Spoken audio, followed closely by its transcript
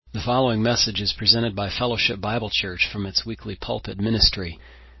The following message is presented by Fellowship Bible Church from its weekly pulpit ministry.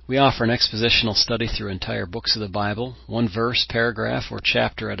 We offer an expositional study through entire books of the Bible, one verse, paragraph, or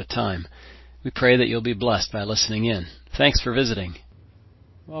chapter at a time. We pray that you'll be blessed by listening in. Thanks for visiting.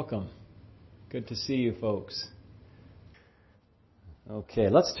 Welcome. Good to see you folks. Okay,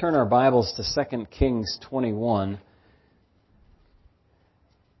 let's turn our Bibles to 2 Kings 21.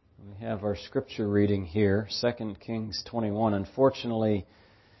 We have our scripture reading here, 2 Kings 21. Unfortunately,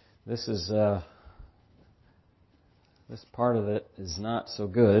 this part of it is not so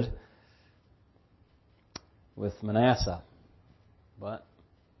good with Manasseh, but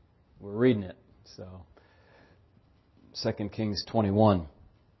we're reading it. So, 2 Kings 21.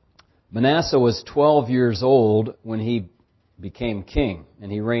 Manasseh was 12 years old when he became king,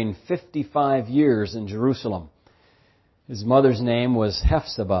 and he reigned 55 years in Jerusalem. His mother's name was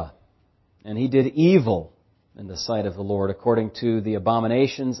Hephzibah, and he did evil in the sight of the Lord, according to the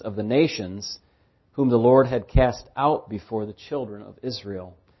abominations of the nations whom the Lord had cast out before the children of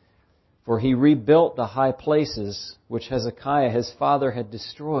Israel. For he rebuilt the high places which Hezekiah his father had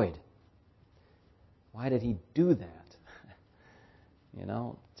destroyed. Why did he do that?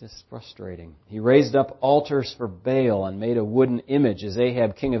 Just frustrating. He raised up altars for Baal and made a wooden image, as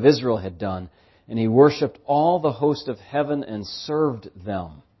Ahab king of Israel had done, and he worshipped all the host of heaven and served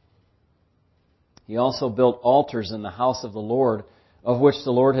them. He also built altars in the house of the Lord, of which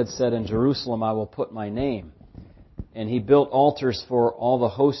the Lord had said, "In Jerusalem I will put my name." And he built altars for all the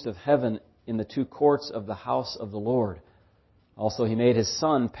host of heaven in the two courts of the house of the Lord. Also he made his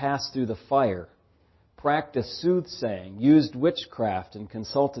son pass through the fire, practiced soothsaying, used witchcraft, and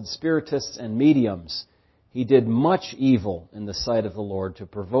consulted spiritists and mediums. He did much evil in the sight of the Lord to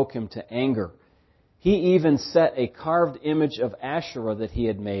provoke him to anger. He even set a carved image of Asherah that he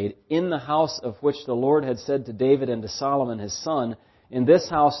had made in the house of which the Lord had said to David and to Solomon his son, "In this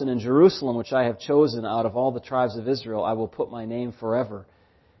house and in Jerusalem, which I have chosen out of all the tribes of Israel, I will put my name forever.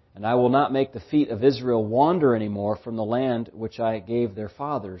 And I will not make the feet of Israel wander any more from the land which I gave their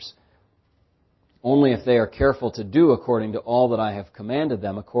fathers, only if they are careful to do according to all that I have commanded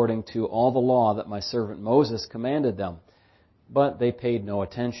them, according to all the law that my servant Moses commanded them." But they paid no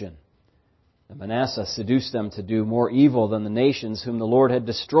attention. And Manasseh seduced them to do more evil than the nations whom the Lord had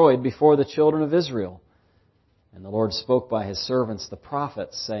destroyed before the children of Israel. And the Lord spoke by his servants the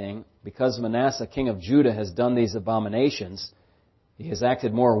prophets, saying, "Because Manasseh king of Judah has done these abominations, he has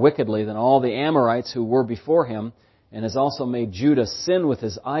acted more wickedly than all the Amorites who were before him, and has also made Judah sin with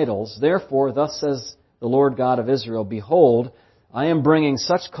his idols. Therefore, thus says the Lord God of Israel, Behold, I am bringing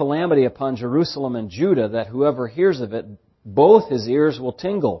such calamity upon Jerusalem and Judah that whoever hears of it, both his ears will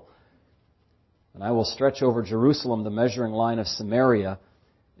tingle. And I will stretch over Jerusalem the measuring line of Samaria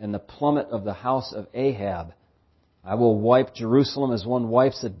and the plummet of the house of Ahab. I will wipe Jerusalem as one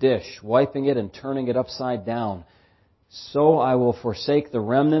wipes a dish, wiping it and turning it upside down. So I will forsake the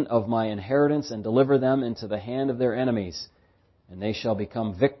remnant of my inheritance and deliver them into the hand of their enemies. And they shall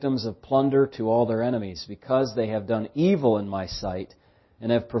become victims of plunder to all their enemies, because they have done evil in my sight and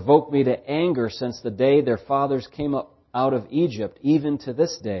have provoked me to anger since the day their fathers came up out of Egypt, even to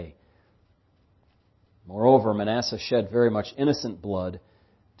this day. Moreover, Manasseh shed very much innocent blood,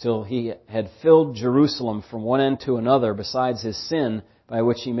 till he had filled Jerusalem from one end to another, besides his sin, by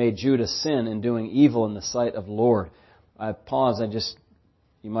which he made Judah sin in doing evil in the sight of the Lord." I pause.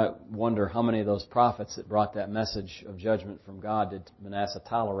 You might wonder how many of those prophets that brought that message of judgment from God did Manasseh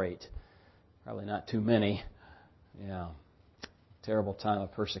tolerate. Probably not too many. Yeah. Terrible time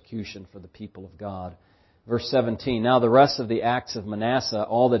of persecution for the people of God. Verse 17, "Now the rest of the acts of Manasseh,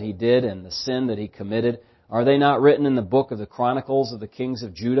 all that he did and the sin that he committed, are they not written in the book of the Chronicles of the kings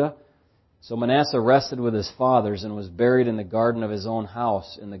of Judah? So Manasseh rested with his fathers and was buried in the garden of his own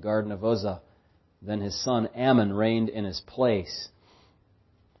house, in the garden of Uzzah. Then his son Amon reigned in his place."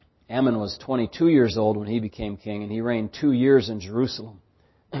 Amon was 22 years old when he became king, and he reigned 2 years in Jerusalem.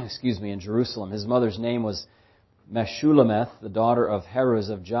 in Jerusalem. His mother's name was Meshullemeth, the daughter of Haruz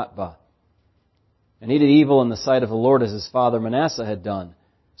of Jotbah. And he did evil in the sight of the Lord as his father Manasseh had done.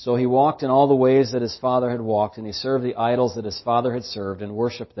 So he walked in all the ways that his father had walked, and he served the idols that his father had served, and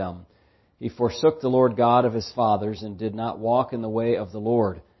worshipped them. He forsook the Lord God of his fathers, and did not walk in the way of the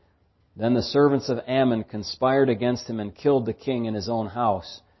Lord. Then the servants of Ammon conspired against him, and killed the king in his own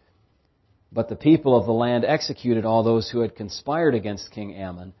house. But the people of the land executed all those who had conspired against King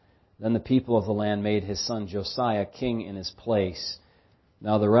Ammon. Then the people of the land made his son Josiah king in his place.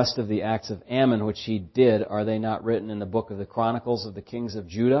 Now the rest of the acts of Ammon which he did, are they not written in the book of the Chronicles of the kings of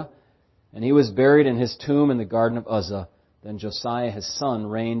Judah? And he was buried in his tomb in the garden of Uzzah. Then Josiah his son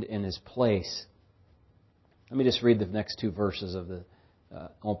reigned in his place. Let me just read the next two verses of the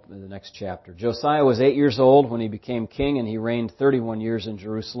open the next chapter. Josiah was 8 years old when he became king, and he reigned 31 years in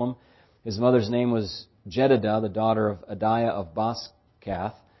Jerusalem. His mother's name was Jedidah, the daughter of Adiah of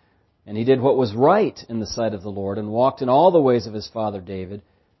Boskath. And he did what was right in the sight of the Lord, and walked in all the ways of his father David,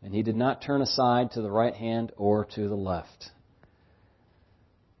 and he did not turn aside to the right hand or to the left.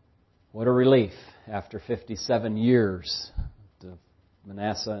 What a relief after 57 years of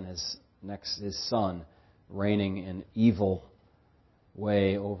Manasseh and his son reigning in evil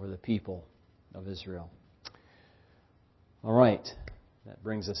way over the people of Israel. All right, that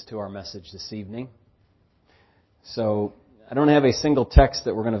brings us to our message this evening. So, I don't have a single text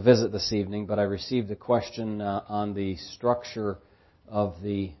that we're going to visit this evening, but I received a question on the structure of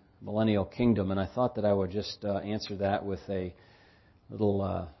the millennial kingdom, and I thought that I would just answer that with a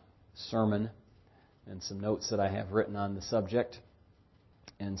little sermon and some notes that I have written on the subject.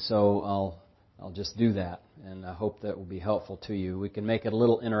 And so I'll just do that, and I hope that will be helpful to you. We can make it a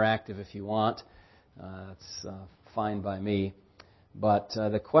little interactive if you want. It's fine by me. But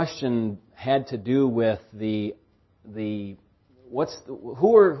the question had to do with who's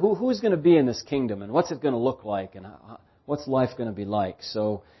going to be in this kingdom, and what's it going to look like, and what's life going to be like.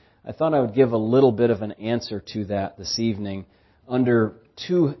 So I thought I would give a little bit of an answer to that this evening under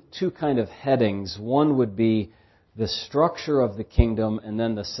two kind of headings. One would be the structure of the kingdom, and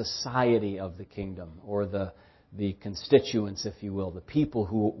then the society of the kingdom, or the constituents, if you will, the people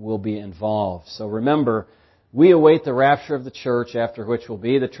who will be involved. So remember, we await the rapture of the church, after which will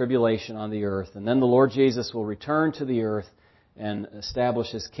be the tribulation on the earth, and then the Lord Jesus will return to the earth and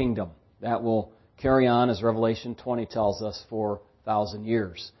establish His kingdom. That will carry on, as Revelation 20 tells us, for 1,000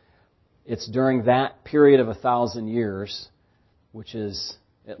 years. It's during that period of 1,000 years, which is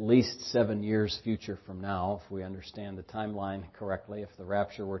at least 7 years future from now, if we understand the timeline correctly, if the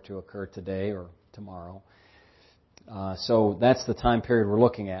rapture were to occur today or tomorrow. So that's the time period we're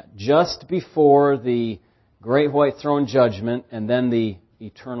looking at. Just before the Great White Throne Judgment, and then the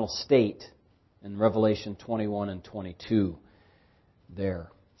eternal state in Revelation 21 and 22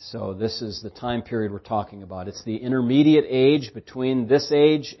 there. So this is the time period we're talking about. It's the intermediate age between this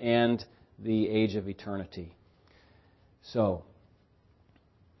age and the age of eternity. So,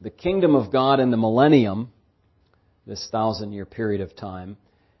 the kingdom of God in the millennium, this 1,000-year period of time,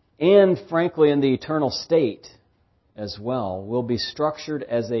 and frankly in the eternal state as well, will be structured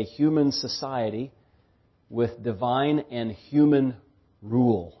as a human society with divine and human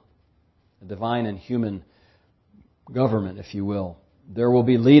rule. A divine and human government, if you will. There will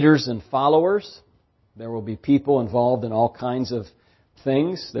be leaders and followers. There will be people involved in all kinds of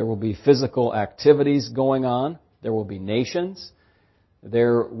things. There will be physical activities going on. There will be nations.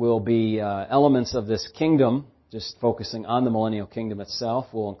 There will be elements of this kingdom, just focusing on the millennial kingdom itself,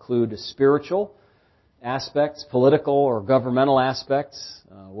 will include spiritual aspects, political or governmental aspects,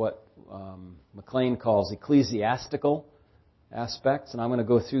 what McLean calls ecclesiastical aspects, and I'm going to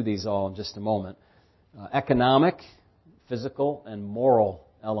go through these all in just a moment. Economic, physical, and moral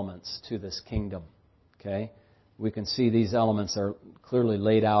elements to this kingdom. Okay? We can see these elements are clearly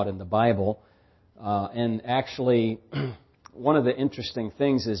laid out in the Bible. And actually, one of the interesting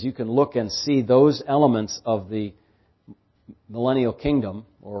things is you can look and see those elements of the millennial kingdom,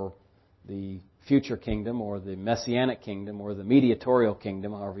 or the future kingdom, or the messianic kingdom, or the mediatorial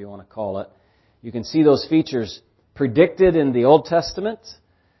kingdom, however you want to call it. You can see those features predicted in the Old Testament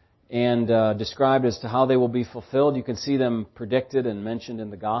and described as to how they will be fulfilled. You can see them predicted and mentioned in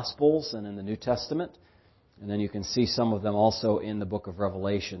the Gospels and in the New Testament. And then you can see some of them also in the book of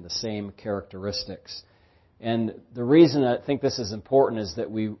Revelation, the same characteristics. And the reason I think this is important is that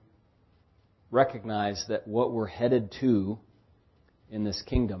we recognize that what we're headed to in this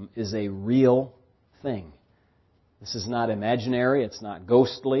kingdom is a real thing. This is not imaginary, it's not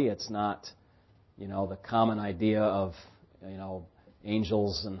ghostly, it's not, the common idea of,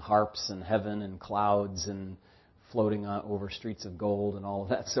 angels and harps and heaven and clouds and floating over streets of gold and all of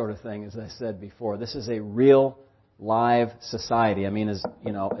that sort of thing, as I said before. This is a real, live society. I mean, as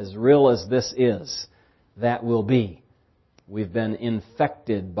real as this is, that will be. We've been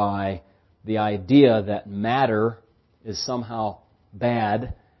infected by the idea that matter is somehow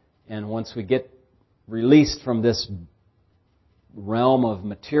bad, and once we get released from this realm of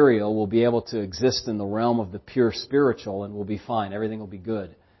material, we'll be able to exist in the realm of the pure spiritual, and we'll be fine. Everything will be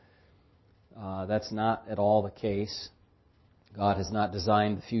good. That's not at all the case. God has not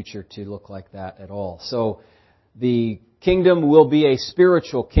designed the future to look like that at all. So the kingdom will be a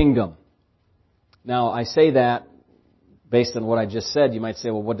spiritual kingdom. Now, I say that based on what I just said. You might say,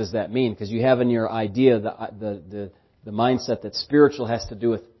 well, what does that mean? Because you have in your idea the mindset that spiritual has to do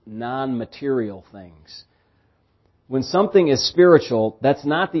with non-material things. when something is spiritual, that's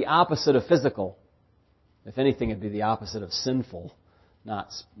not the opposite of physical. If anything, it'd be the opposite of sinful,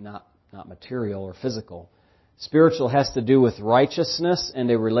 not material or physical. Spiritual has to do with righteousness and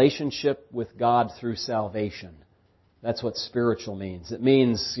a relationship with God through salvation. That's what spiritual means. It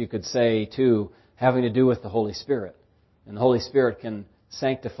means, you could say, too, having to do with the Holy Spirit. And the Holy Spirit can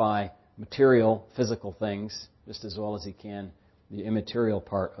sanctify material, physical things just as well as He can the immaterial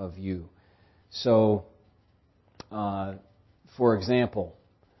part of you. So, for example,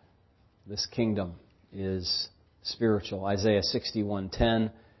 this kingdom is spiritual. Isaiah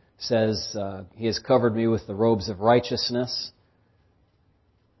 61:10 says, He has covered me with the robes of righteousness,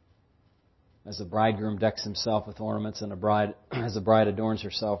 as a bridegroom decks himself with ornaments, and as a bride adorns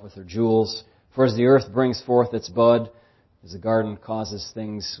herself with her jewels. For as the earth brings forth its bud, as the garden causes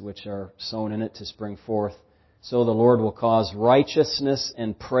things which are sown in it to spring forth, so the Lord will cause righteousness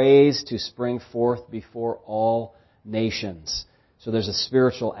and praise to spring forth before all nations. So there's a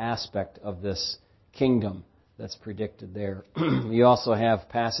spiritual aspect of this kingdom that's predicted there. You also have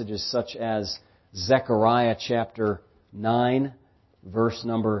passages such as Zechariah chapter 9, verse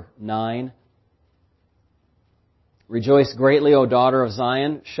number 9. Rejoice greatly, O daughter of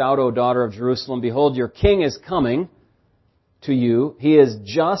Zion. Shout, O daughter of Jerusalem. Behold, your king is coming to you. He is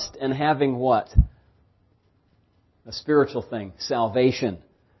just and having what? A spiritual thing. Salvation.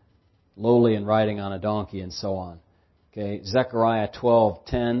 Lowly and riding on a donkey and so on. Okay, Zechariah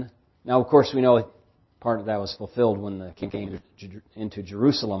 12:10. Now, of course, we know part of that was fulfilled when the king came into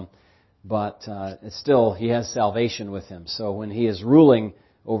Jerusalem. But it's still, he has salvation with him. So when he is ruling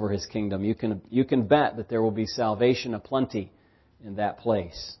over his kingdom, you can bet that there will be salvation aplenty in that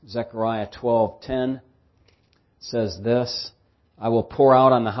place. Zechariah 12:10 says this, I will pour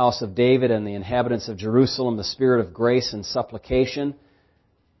out on the house of David and the inhabitants of Jerusalem the spirit of grace and supplication.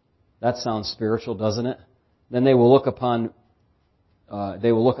 That sounds spiritual, doesn't it? Then they will look on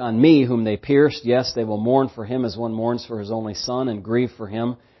me whom they pierced. Yes, they will mourn for him as one mourns for his only son, and grieve for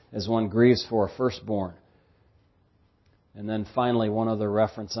him as one grieves for a firstborn. And then finally, one other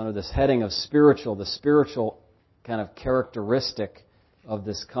reference under this heading of spiritual, the spiritual kind of characteristic of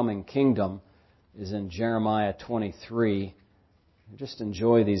this coming kingdom is in Jeremiah 23. Just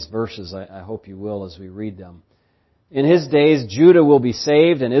enjoy these verses, I hope you will, as we read them. In his days, Judah will be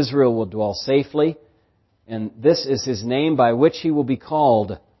saved, and Israel will dwell safely. And this is his name by which he will be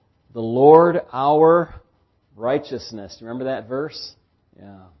called, the Lord our righteousness. Do you remember that verse?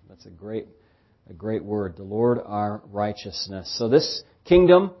 Yeah, that's a great word, the Lord our righteousness. So this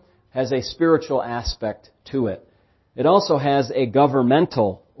kingdom has a spiritual aspect to it. It also has a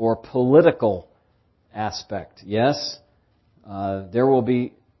governmental or political aspect. Yes, there will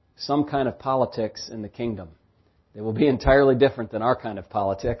be some kind of politics in the kingdom. They will be entirely different than our kind of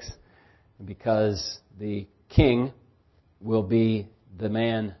politics, because the king will be the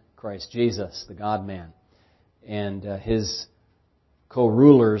man, Christ Jesus, the God-man. And his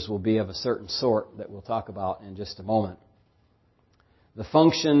co-rulers will be of a certain sort that we'll talk about in just a moment. The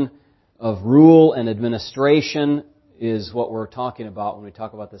function of rule and administration is what we're talking about when we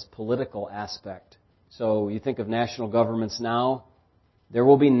talk about this political aspect. So you think of national governments now, there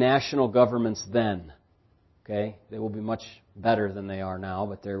will be national governments then. Okay? They will be much better than they are now,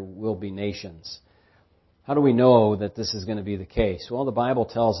 but there will be nations. How do we know that this is going to be the case? Well, the Bible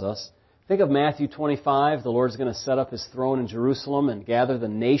tells us. Think of Matthew 25. The Lord's going to set up His throne in Jerusalem and gather the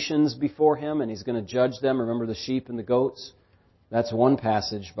nations before Him, and He's going to judge them. Remember the sheep and the goats? That's one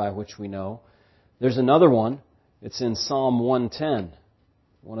passage by which we know. There's another one. It's in Psalm 110,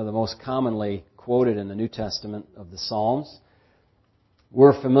 one of the most commonly quoted in the New Testament of the Psalms.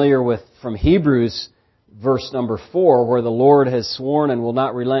 We're familiar with, from Hebrews, verse number 4, where the Lord has sworn and will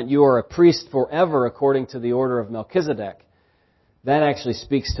not relent, you are a priest forever according to the order of Melchizedek. That actually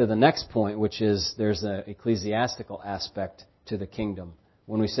speaks to the next point, which is there's an ecclesiastical aspect to the kingdom.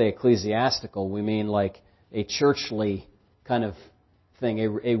 When we say ecclesiastical, we mean like a churchly kind of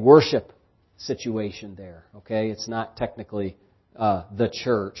thing, a worship situation there. Okay, it's not technically the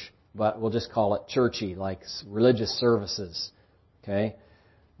church, but we'll just call it churchy, like religious services. Okay,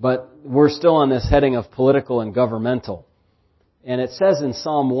 but we're still on this heading of political and governmental. And it says in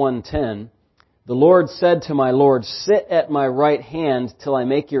Psalm 110, the Lord said to my Lord, sit at my right hand till I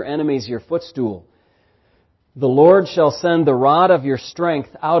make your enemies your footstool. The Lord shall send the rod of your strength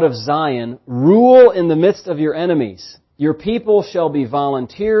out of Zion, rule in the midst of your enemies. Your people shall be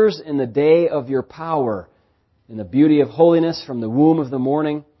volunteers in the day of your power. In the beauty of holiness from the womb of the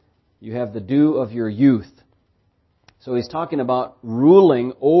morning, you have the dew of your youth. So he's talking about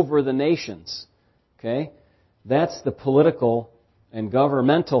ruling over the nations. Okay? That's the political and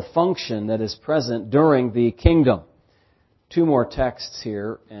governmental function that is present during the kingdom. two more texts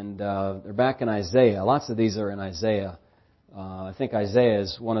here, and they're back in Isaiah. Lots of these are in Isaiah. I think Isaiah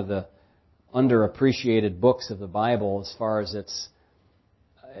is one of the underappreciated books of the Bible as far as its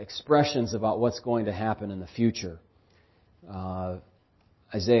expressions about what's going to happen in the future.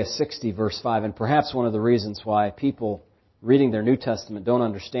 Isaiah 60, verse 5, and perhaps one of the reasons why people reading their New Testament don't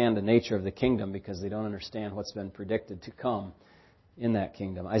understand the nature of the kingdom, because they don't understand what's been predicted to come in that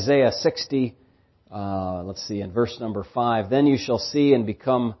kingdom. Isaiah 60, in verse number 5, "Then you shall see and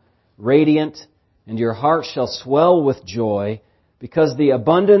become radiant, and your heart shall swell with joy, because the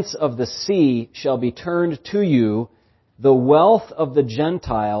abundance of the sea shall be turned to you, the wealth of the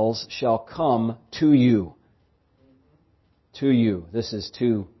Gentiles shall come to you." To you. This is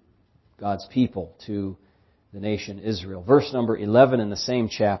to God's people, to the nation Israel. Verse number 11 in the same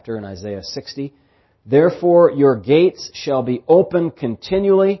chapter in Isaiah 60. "Therefore your gates shall be open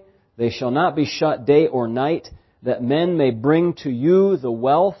continually. They shall not be shut day or night, that men may bring to you the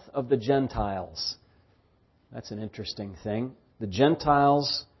wealth of the Gentiles." That's an interesting thing. The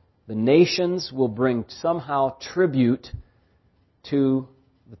Gentiles, the nations, will bring somehow tribute to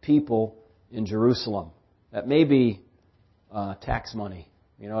the people in Jerusalem. That may be tax money.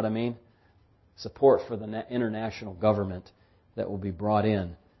 You know what I mean? Support for the international government that will be brought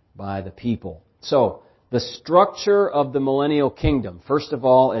in by the people. So, the structure of the millennial kingdom. First of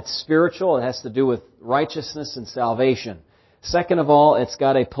all, it's spiritual. It has to do with righteousness and salvation. Second of all, it's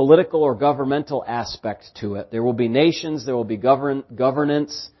got a political or governmental aspect to it. There will be nations, there will be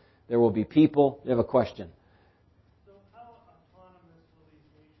governance, there will be people. You have a question? So how autonomous will these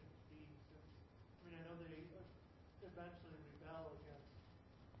nations be? I know they eventually rebel against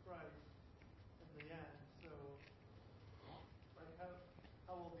Christ in the end. So,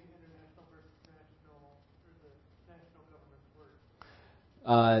 how will the international versus national, or the national governments work?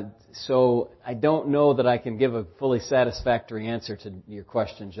 So I don't know that I can give a fully satisfactory answer to your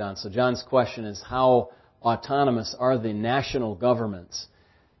question, John. So John's question is, how autonomous are the national governments?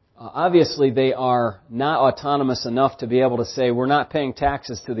 Obviously, they are not autonomous enough to be able to say, we're not paying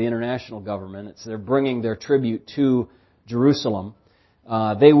taxes to the international government. They're bringing their tribute to Jerusalem.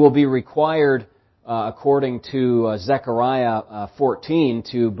 They will be required, according to Zechariah 14,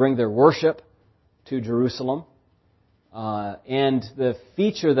 to bring their worship to Jerusalem. And the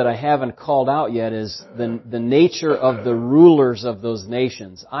feature that I haven't called out yet is the nature of the rulers of those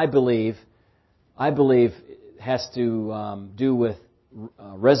nations. I believe it has to do with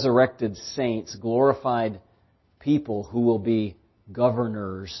resurrected saints, glorified people who will be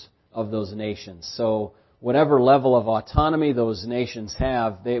governors of those nations. So whatever level of autonomy those nations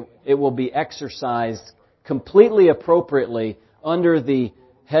have, it will be exercised completely appropriately under the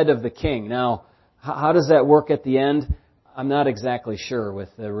head of the king. Now, how does that work at the end? I'm not exactly sure. With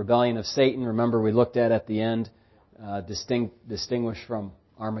the rebellion of Satan, remember we looked at the end, distinguished from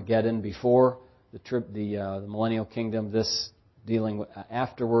Armageddon before the millennial kingdom. This dealing with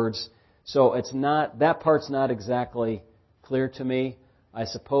afterwards. So it's not, that part's not exactly clear to me. I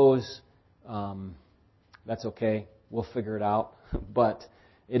suppose that's okay. We'll figure it out. But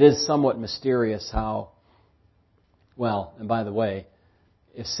it is somewhat mysterious how. Well, and by the way,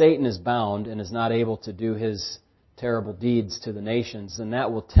 if Satan is bound and is not able to do his terrible deeds to the nations, then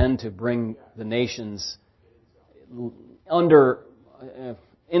that will tend to bring the nations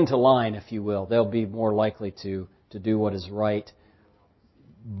into line, if you will. They'll be more likely to do what is right.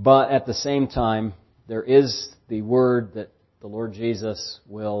 But at the same time, there is the word that the Lord Jesus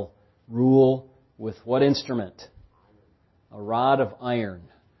will rule with what instrument? A rod of iron.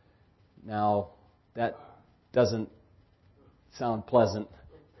 Now, that doesn't sound pleasant.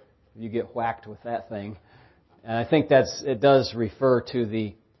 You get whacked with that thing. And I think it does refer to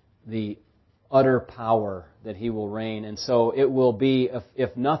the utter power that He will reign. And so it will be,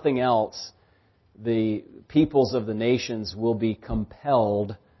 if nothing else, the peoples of the nations will be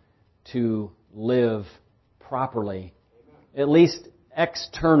compelled to live properly, at least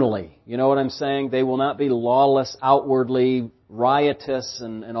externally. You know what I'm saying? They will not be lawless outwardly, riotous,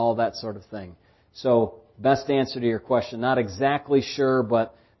 and all that sort of thing. So, best answer to your question, not exactly sure,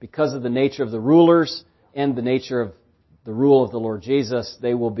 but because of the nature of the rulers and the nature of the rule of the Lord Jesus,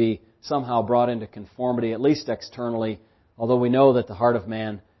 they will be somehow brought into conformity, at least externally, although we know that the heart of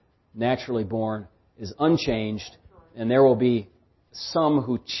man, naturally born, is unchanged, and there will be some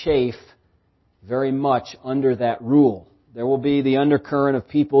who chafe very much under that rule. There will be the undercurrent of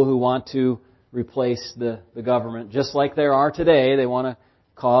people who want to replace the government, just like there are today. They want to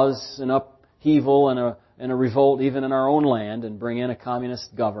cause an upheaval and a revolt even in our own land and bring in a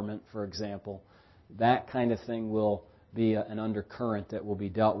communist government, for example. That kind of thing will be an undercurrent that will be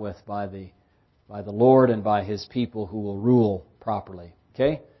dealt with by the by the Lord and by His people who will rule properly.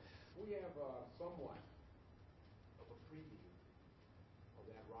 Okay? We have somewhat of a preview of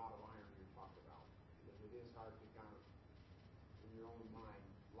that rod of iron you talked about, because it is hard to kind of, in your own mind,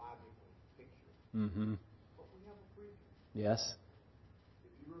 logically picture. Mm-hmm. But we have a preview. Yes.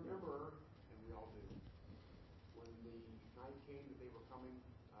 If you remember, and we all do, when the night came that they were coming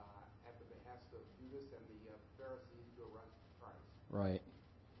at the behest of Judas and the Pharisees to arrest Christ, Right.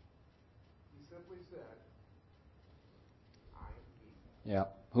 He simply said, I am He. Yeah.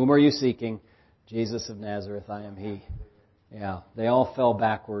 Whom are you seeking? Jesus of Nazareth, I am He. Yeah. They all fell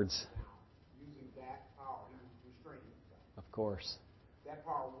backwards. Now, using that power, he was restraining himself. Of course. That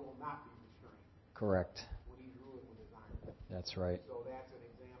power will not be restrained Correct. when he's ruling with his iron. That's right. So that's an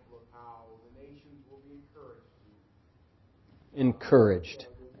example of how the nations will be Encouraged.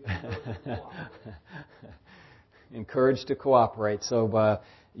 to cooperate. Encouraged to cooperate. So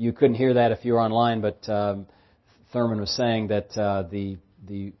you couldn't hear that if you were online, but Thurman was saying that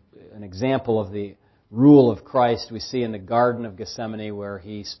an example of the rule of Christ we see in the Garden of Gethsemane, where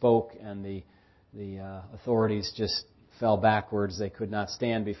He spoke and the authorities just fell backwards. They could not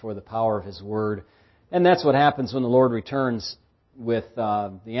stand before the power of His word. And that's what happens when the Lord returns with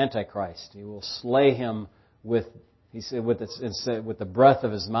the Antichrist. He will slay him with, He said, with the breath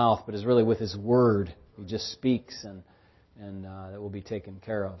of His mouth, but is really with His word. He just speaks, and that will be taken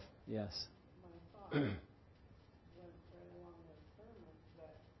care of. Yes. My thought went right along with Thurman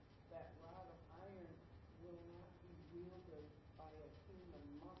that rod of iron will not be wielded by a human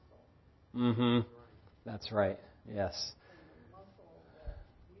muscle. Mm-hmm. That's right. Yes. And the muscle that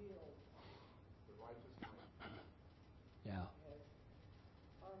wields The righteous mind. Yeah. is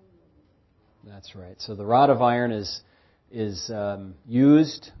unlimited. That's right. So the rod of iron is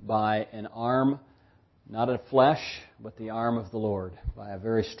used by an arm, not of flesh, but the arm of the Lord, by a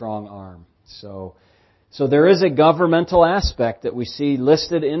very strong arm. So there is a governmental aspect that we see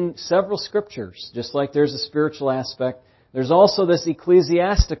listed in several scriptures. Just like there's a spiritual aspect, there's also this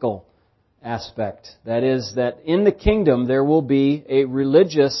ecclesiastical aspect. That is, that in the kingdom there will be a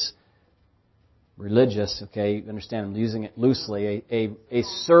religious, okay, you understand I'm using it loosely, a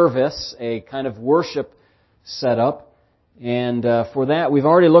service, a kind of worship setup. And for that, we've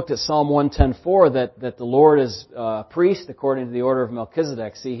already looked at Psalm 110:4, that the Lord is a priest according to the order of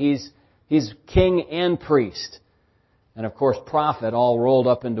Melchizedek. See, He's king and priest. And of course, prophet, all rolled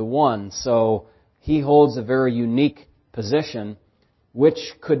up into one. So He holds a very unique position,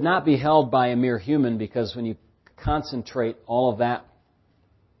 which could not be held by a mere human, because when you concentrate all of that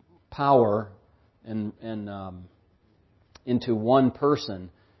power into one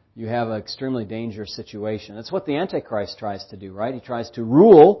person, you have an extremely dangerous situation. That's what the Antichrist tries to do, right? He tries to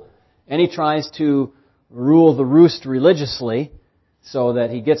rule, and he tries to rule the roost religiously so that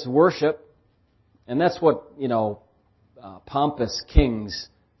he gets worship. And that's what, pompous kings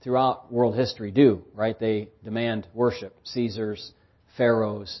throughout world history do, right? They demand worship. Caesars,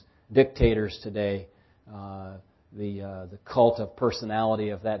 pharaohs, dictators today, the cult of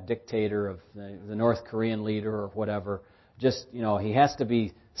personality of that dictator, of the North Korean leader or whatever. Just, he has to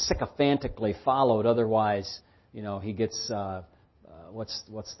be sycophantically followed, otherwise, he gets,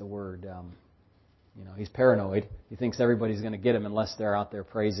 what's the word? He's paranoid. He thinks everybody's going to get him unless they're out there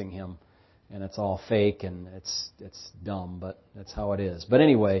praising him. And it's all fake, and it's dumb, but that's how it is. But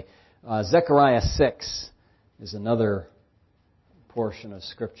anyway, Zechariah 6 is another portion of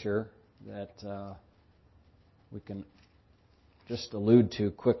Scripture that we can just allude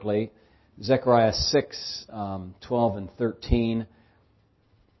to quickly. Zechariah 6, 12 and 13.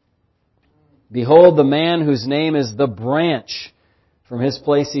 Behold, the man whose name is the branch. From his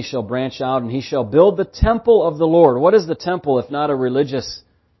place he shall branch out, and he shall build the temple of the Lord. What is the temple if not a religious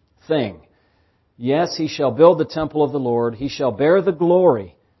thing? Yes, he shall build the temple of the Lord. He shall bear the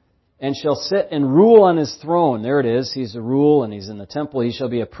glory, and shall sit and rule on his throne. There it is. He's a rule, and he's in the temple. He shall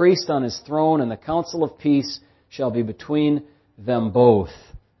be a priest on his throne, and the council of peace shall be between them both.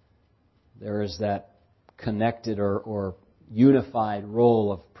 There is that connected or unified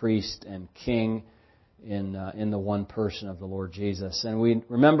role of priest and king in the one person of the Lord Jesus. And we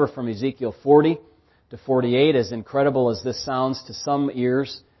remember from Ezekiel 40 to 48, as incredible as this sounds to some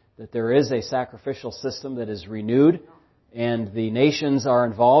ears, that there is a sacrificial system that is renewed, and the nations are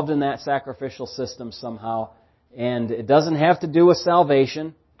involved in that sacrificial system somehow. And it doesn't have to do with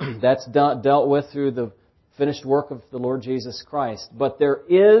salvation. That's dealt with through the finished work of the Lord Jesus Christ. But there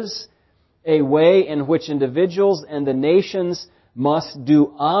is a way in which individuals and the nations must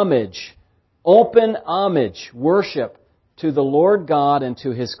do homage, open homage, worship to the Lord God and to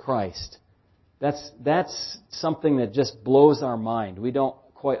His Christ. That's something that just blows our mind. We don't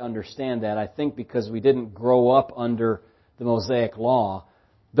quite understand that. I think because we didn't grow up under the Mosaic Law.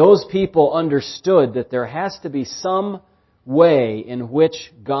 Those people understood that there has to be some way in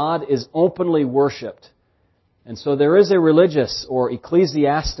which God is openly worshipped. And so there is a religious or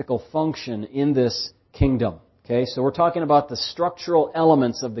ecclesiastical function in this kingdom. Okay, so we're talking about the structural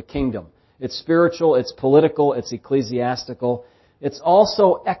elements of the kingdom. It's spiritual, it's political, it's ecclesiastical. It's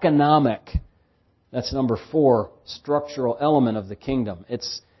also economic. That's number 4, structural element of the kingdom.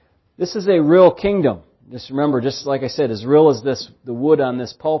 This is a real kingdom. Just remember, just like I said, as real as the wood on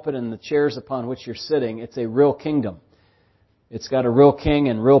this pulpit and the chairs upon which you're sitting, it's a real kingdom. It's got a real king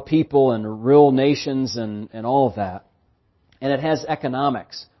and real people and real nations and all of that. And it has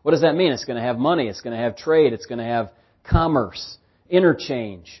economics. What does that mean? It's going to have money, it's going to have trade, it's going to have commerce,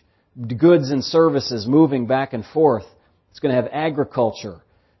 interchange, goods and services moving back and forth. It's going to have agriculture.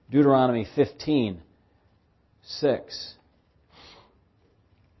 Deuteronomy 15:6.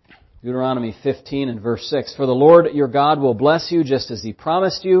 Deuteronomy 15 and verse 6. For the Lord your God will bless you just as He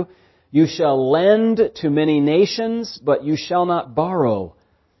promised you. You shall lend to many nations, but you shall not borrow.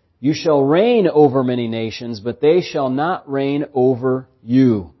 You shall reign over many nations, but they shall not reign over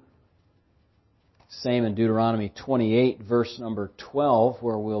you. Same in Deuteronomy 28, verse number 12,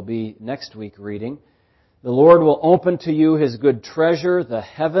 where we'll be next week reading. The Lord will open to you His good treasure, the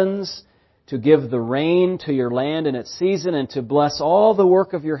heavens, to give the rain to your land in its season, and to bless all the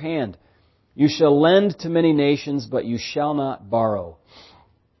work of your hand. You shall lend to many nations, but you shall not borrow.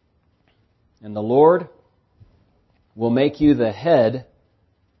 And the Lord will make you the head,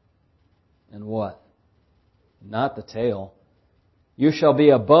 and what? Not the tail. You shall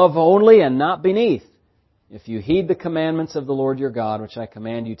be above only and not beneath, if you heed the commandments of the Lord your God, which I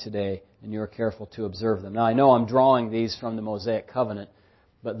command you today, and you are careful to observe them. Now, I know I'm drawing these from the Mosaic Covenant,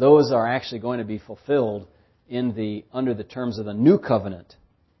 but those are actually going to be fulfilled under the terms of the New Covenant.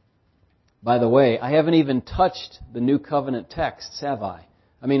 By the way, I haven't even touched the New Covenant texts, have I?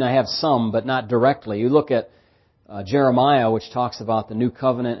 I mean, I have some, but not directly. You look at Jeremiah, which talks about the New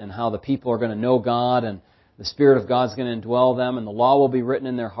Covenant and how the people are going to know God and the Spirit of God's going to indwell them and the law will be written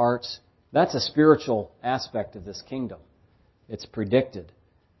in their hearts. That's a spiritual aspect of this kingdom. It's predicted.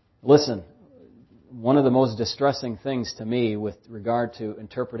 Listen, one of the most distressing things to me with regard to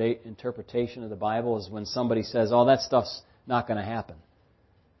interpretation of the Bible is when somebody says, oh, that stuff's not going to happen.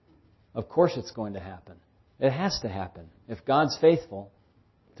 Of course it's going to happen. It has to happen. If God's faithful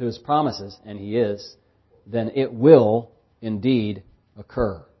to His promises, and He is, then it will indeed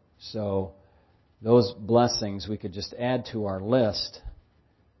occur. So those blessings we could just add to our list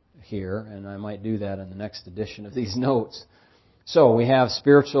here, and I might do that in the next edition of these notes. So we have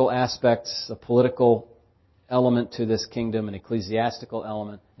spiritual aspects, a political element to this kingdom, an ecclesiastical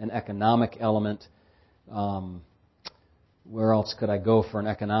element, an economic element. Where else could I go for an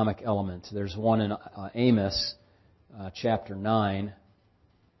economic element? There's one in Amos chapter 9.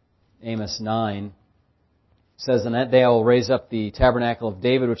 Amos 9 says, in that day I will raise up the tabernacle of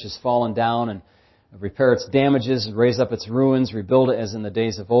David, which has fallen down, and repair its damages, raise up its ruins, rebuild it as in the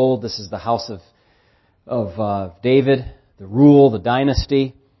days of old. This is the house of David, the rule, the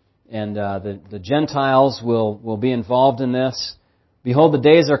dynasty, and the Gentiles will be involved in this. Behold, the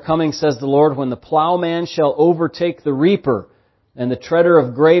days are coming, says the Lord, when the plowman shall overtake the reaper, and the treader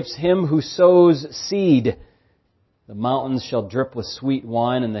of grapes him who sows seed. The mountains shall drip with sweet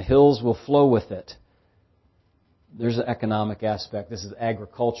wine, and the hills will flow with it. There's an economic aspect. This is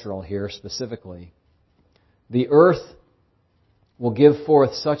agricultural here specifically. The earth will give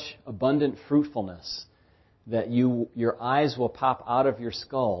forth such abundant fruitfulness that your eyes will pop out of your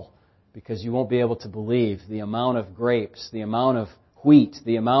skull because you won't be able to believe the amount of grapes, the amount of wheat,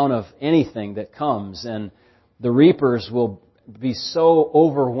 the amount of anything that comes. And the reapers will be so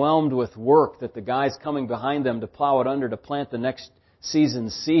overwhelmed with work that the guys coming behind them to plow it under to plant the next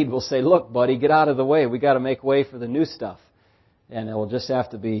season's seed will say, look, buddy, get out of the way. We got to make way for the new stuff. And it will just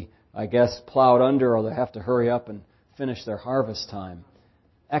have to be, I guess, plowed under, or they'll have to hurry up and finish their harvest time.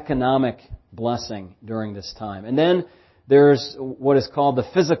 Economic blessing during this time. And then there's what is called the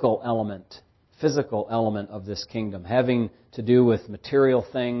physical element of this kingdom, having to do with material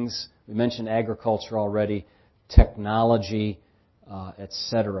things. We mentioned agriculture already, technology,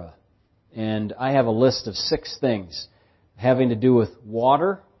 etc. And I have a list of 6 things having to do with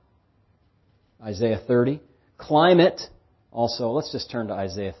water, Isaiah 30, climate, also, let's just turn to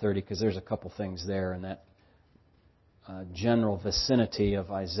Isaiah 30 because there's a couple things there in that general vicinity of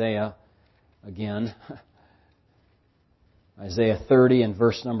Isaiah again. Isaiah 30 and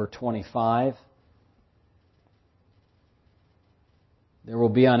verse number 25. There will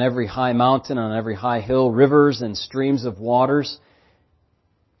be on every high mountain, on every high hill, rivers and streams of waters.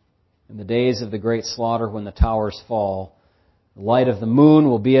 In the days of the great slaughter when the towers fall, the light of the moon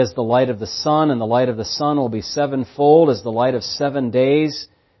will be as the light of the sun, and the light of the sun will be sevenfold as the light of 7 days,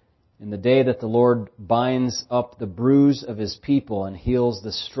 in the day that the Lord binds up the bruise of His people and heals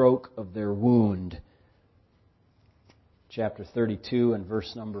the stroke of their wound. Chapter 32 and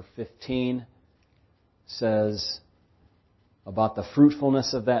verse number 15 says about the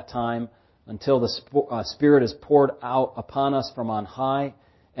fruitfulness of that time, until the Spirit is poured out upon us from on high,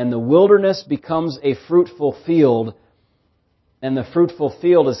 and the wilderness becomes a fruitful field, and the fruitful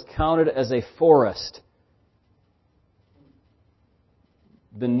field is counted as a forest.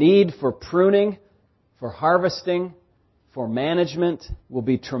 The need for pruning, for harvesting, for management will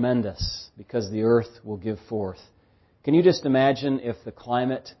be tremendous because the earth will give forth. Can you just imagine if the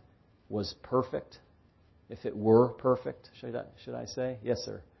climate was perfect? If it were perfect, should I say? Yes,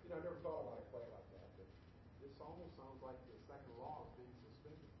 sir. I never thought about it quite like that, but this almost sounds like the second law is being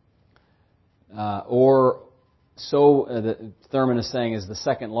suspended. Thurman is saying, is the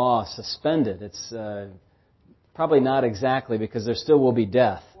second law suspended? It's probably not exactly, because there still will be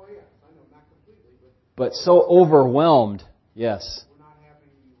death. Well, yes, I know, not completely, but so overwhelmed, yes. We're not having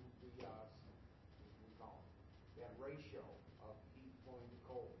that ratio of heat flowing to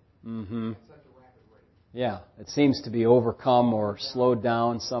cold. Mm-hmm. At such a rapid rate. Yeah, it seems to be overcome or slowed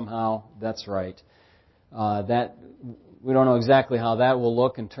down somehow. That's right. That we don't know exactly how that will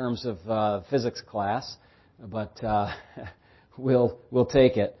look in terms of physics class, but we'll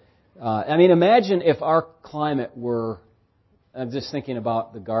take it. Imagine if our climate were. I'm just thinking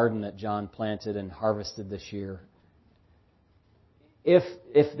about the garden that John planted and harvested this year.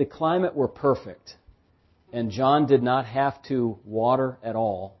 If the climate were perfect, and John did not have to water at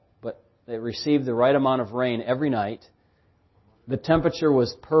all, but it received the right amount of rain every night, the temperature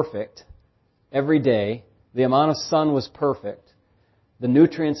was perfect every day, the amount of sun was perfect, the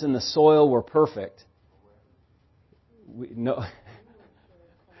nutrients in the soil were perfect.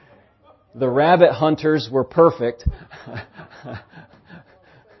 The rabbit hunters were perfect.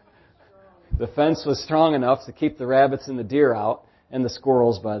 The fence was strong enough to keep the rabbits and the deer out, and the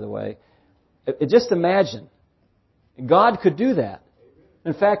squirrels, by the way. Just imagine. God could do that.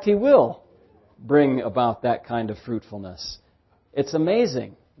 In fact, He will bring about that kind of fruitfulness. It's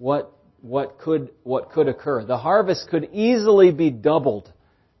amazing what could occur. The harvest could easily be doubled,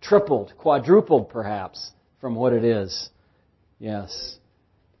 tripled, quadrupled perhaps from what it is. Yes.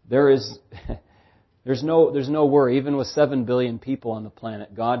 There's no worry. Even with 7 billion people on the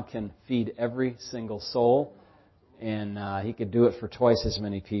planet, God can feed every single soul, and He could do it for twice as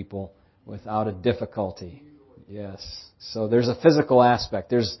many people without a difficulty. Yes. So there's a physical aspect.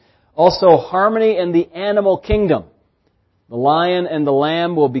 There's also harmony in the animal kingdom. The lion and the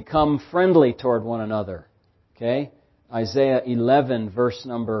lamb will become friendly toward one another. Okay? Isaiah 11, verse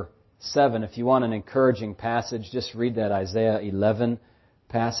number 7. If you want an encouraging passage, just read that Isaiah 11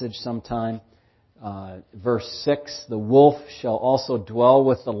 passage sometime. Verse 6, the wolf shall also dwell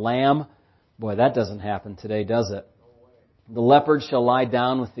with the lamb. Boy, that doesn't happen today, does it? The leopard shall lie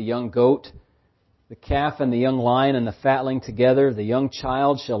down with the young goat. The calf and the young lion and the fatling together. The young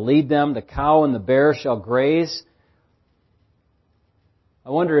child shall lead them. The cow and the bear shall graze. I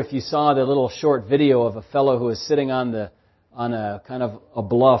wonder if you saw the little short video of a fellow who was sitting on a kind of a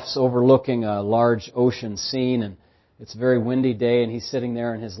bluffs overlooking a large ocean scene, and it's a very windy day, and he's sitting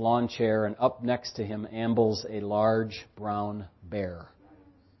there in his lawn chair, and up next to him ambles a large brown bear.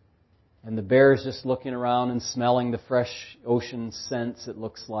 And the bear is just looking around and smelling the fresh ocean scents, it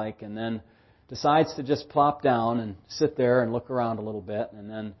looks like, and then decides to just plop down and sit there and look around a little bit, and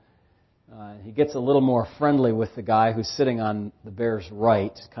then he gets a little more friendly with the guy who's sitting on the bear's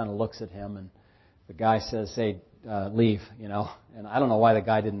right, kind of looks at him, and the guy says, hey, leave, And I don't know why the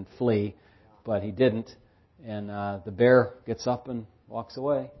guy didn't flee, but he didn't. And the bear gets up and walks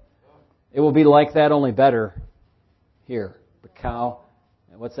away. It will be like that, only better here. The cow.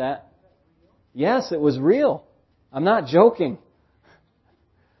 What's that? Yes, it was real. I'm not joking.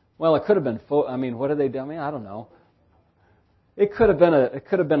 Well, it could have been. What did they do? I don't know. It could have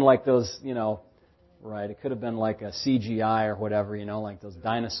been like those, right? It could have been like a CGI or whatever, like those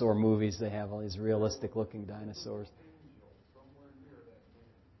dinosaur movies. They have all these realistic-looking dinosaurs.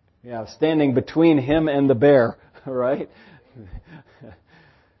 Yeah, standing between him and the bear, right?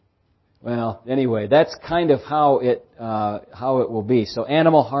 Well, anyway, that's kind of how it will be. So,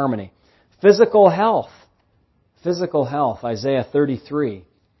 animal harmony, physical health, Isaiah 33,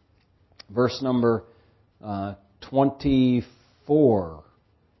 verse number 24.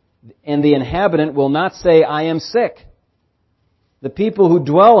 And the inhabitant will not say, I am sick. The people who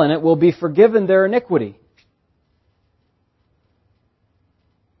dwell in it will be forgiven their iniquity.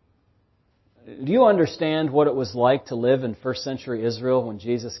 Do you understand what it was like to live in first century Israel when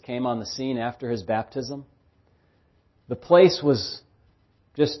Jesus came on the scene after His baptism? The place was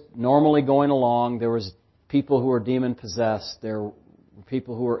just normally going along. There was people who were demon-possessed. There were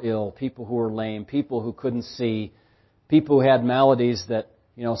people who were ill, people who were lame, people who couldn't see, people who had maladies that,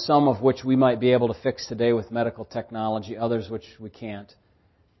 some of which we might be able to fix today with medical technology, others which we can't.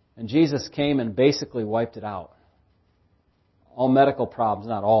 And Jesus came and basically wiped it out. All medical problems,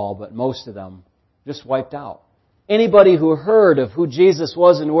 not all, but most of them, just wiped out. Anybody who heard of who Jesus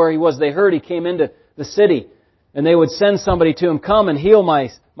was and where He was, they heard He came into the city, and they would send somebody to Him, come and heal my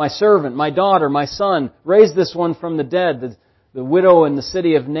servant, my daughter, my son, raise this one from the dead, the widow in the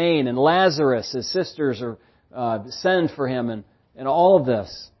city of Nain, and Lazarus, his sisters, send for him, and all of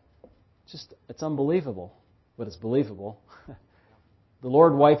this. It's unbelievable, but it's believable. The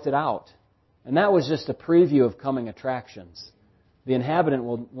Lord wiped it out. And that was just a preview of coming attractions. The inhabitant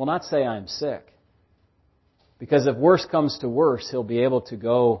will not say, I'm sick. Because if worse comes to worse, he'll be able to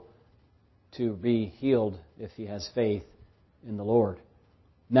go to be healed if he has faith in the Lord.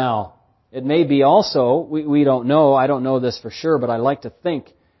 Now, it may be also, we don't know, I don't know this for sure, but I like to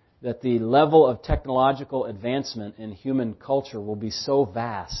think that the level of technological advancement in human culture will be so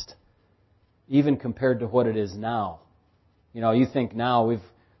vast, even compared to what it is now. You think now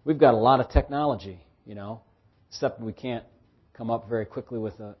we've got a lot of technology, except we can't come up very quickly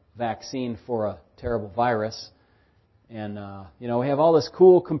with a vaccine for a terrible virus. And, we have all this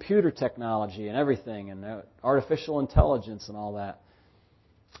cool computer technology and everything, and artificial intelligence and all that.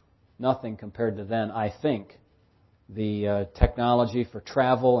 Nothing compared to then, I think. The technology for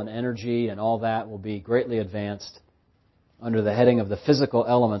travel and energy and all that will be greatly advanced under the heading of the physical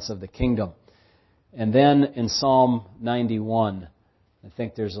elements of the kingdom. And then in Psalm 91, I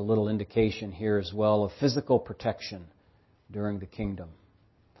think there's a little indication here as well of physical protection during the kingdom.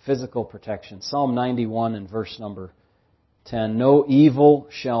 Physical protection. Psalm 91 and verse number 10. No evil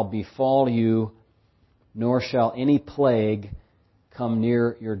shall befall you, nor shall any plague come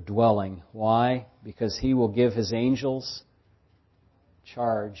near your dwelling. Why? Because He will give His angels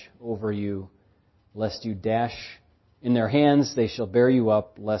charge over you, lest you dash. In their hands they shall bear you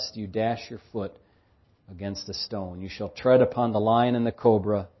up, lest you dash your foot against a stone. You shall tread upon the lion and the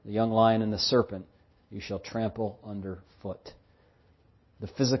cobra, the young lion and the serpent. You shall trample underfoot. The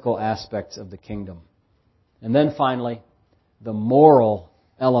physical aspects of the kingdom. And then finally, the moral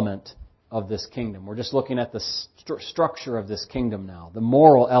element of this kingdom. We're just looking at the structure of this kingdom now, the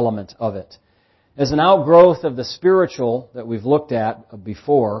moral element of it. As an outgrowth of the spiritual that we've looked at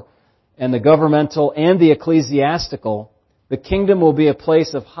before, and the governmental and the ecclesiastical, the kingdom will be a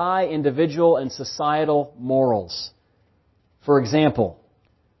place of high individual and societal morals. For example,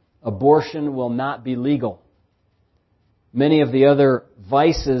 abortion will not be legal. Many of the other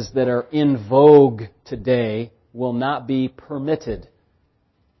vices that are in vogue today will not be permitted.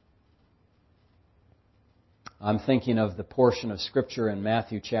 I'm thinking of the portion of Scripture in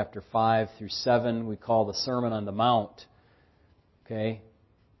Matthew chapter 5 through 7 we call the Sermon on the Mount. Okay?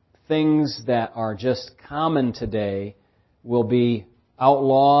 Things that are just common today will be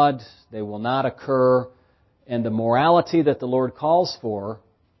outlawed, they will not occur, and the morality that the Lord calls for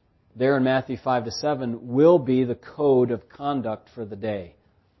there in Matthew 5 to 7 will be the code of conduct for the day.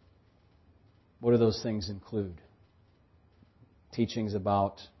 What do those things include? Teachings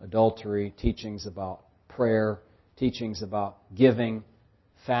about adultery, teachings about prayer, teachings about giving,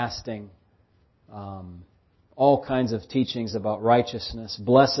 fasting, all kinds of teachings about righteousness.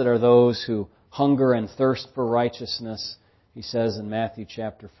 Blessed are those who hunger and thirst for righteousness, he says in Matthew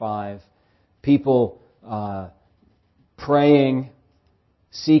chapter 5. People praying,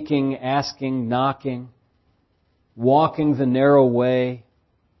 seeking, asking, knocking, walking the narrow way,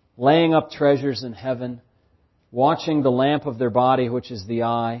 laying up treasures in heaven, watching the lamp of their body, which is the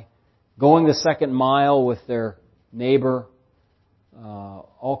eye, going the second mile with their neighbor.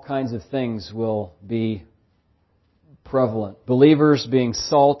 All kinds of things will be prevalent. Believers being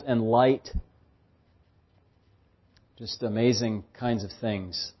salt and light. Just amazing kinds of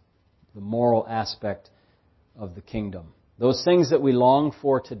things. The moral aspect of the kingdom. Those things that we long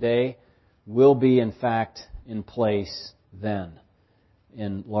for today will be, in fact, in place then,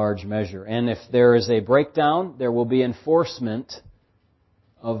 in large measure. And if there is a breakdown, there will be enforcement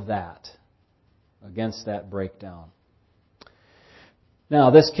of that, against that breakdown.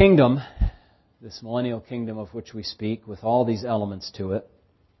 Now, this kingdom, this millennial kingdom of which we speak, with all these elements to it,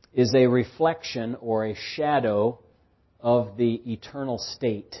 is a reflection or a shadow of the eternal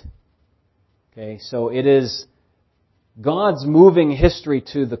state. Okay, so it is God's moving history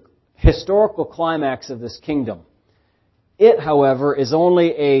to the historical climax of this kingdom. It, however, is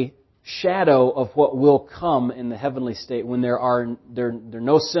only a shadow of what will come in the heavenly state when there are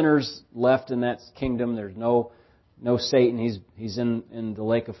no sinners left in that kingdom. There's no Satan. He's in the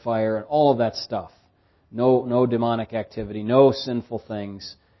lake of fire and all of that stuff. No demonic activity, no sinful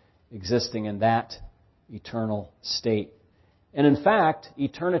things existing in that eternal state. And in fact,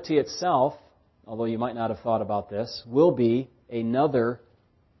 eternity itself, although you might not have thought about this, will be another,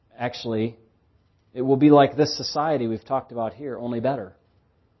 actually, it will be like this society we've talked about here, only better.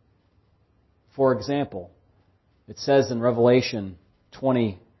 For example, it says in Revelation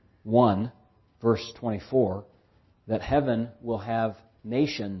 21, verse 24, that heaven will have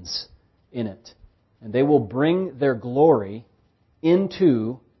nations in it. And they will bring their glory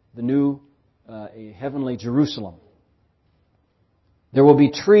into the new heavenly Jerusalem. There will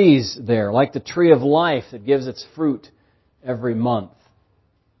be trees there, like the tree of life that gives its fruit every month.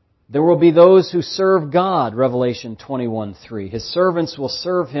 There will be those who serve God, Revelation 21:3. His servants will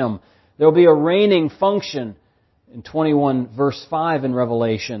serve Him. There will be a reigning function. In 21 verse 5 in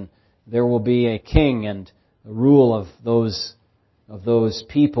Revelation, there will be a king and a rule of those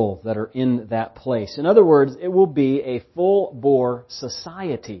people that are in that place. In other words, it will be a full-bore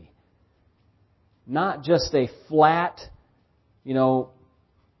society. Not just a flat,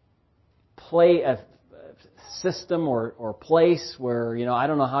 play a system or place where, I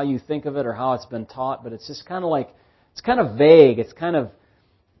don't know how you think of it or how it's been taught, but it's just kind of it's kind of vague. It's kind of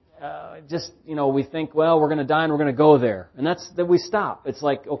we think, well, we're going to die and we're going to go there. And that we stop. It's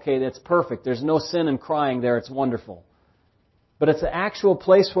like, okay, that's perfect. There's no sin and crying there. It's wonderful. But it's an actual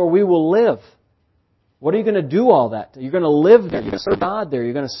place where we will live. What are you going to do all that? You're going to live there. You're going to serve God there.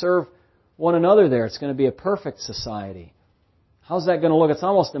 You're going to serve one another there. It's going to be a perfect society. How's that going to look? It's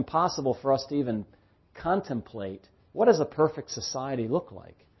almost impossible for us to even contemplate what does a perfect society look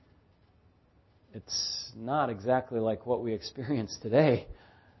like. It's not exactly like what we experience today.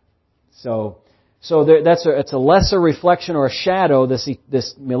 So it's a lesser reflection or a shadow,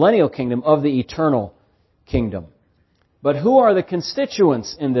 this millennial kingdom, of the eternal kingdom. But who are the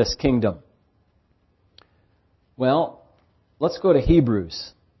constituents in this kingdom? Well, let's go to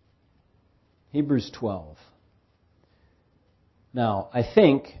Hebrews. Hebrews 12. Now, I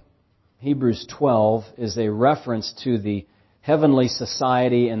think Hebrews 12 is a reference to the heavenly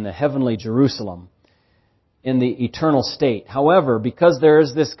society and the heavenly Jerusalem in the eternal state. However, because there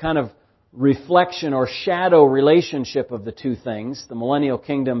is this kind of reflection or shadow relationship of the two things, the millennial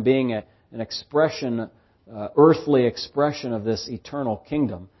kingdom being an expression, earthly expression of this eternal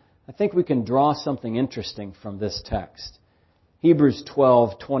kingdom, I think we can draw something interesting from this text. Hebrews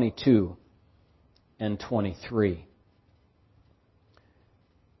 12:22 and 23.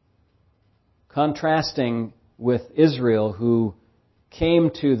 Contrasting with Israel, who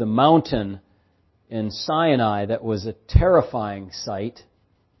came to the mountain in Sinai that was a terrifying sight,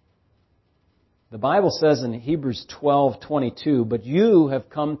 the Bible says in Hebrews 12:22, "But you have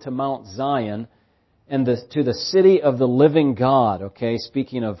come to Mount Zion and to the city of the living God," okay,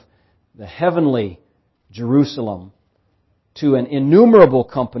 speaking of the heavenly Jerusalem, "to an innumerable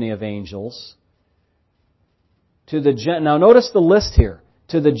company of angels, now notice the list here,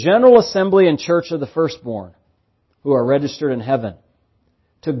 to the general assembly and church of the firstborn, who are registered in heaven,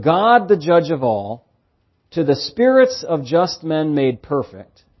 to God the judge of all, to the spirits of just men made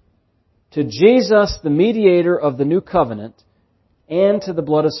perfect, to Jesus the mediator of the new covenant, and to the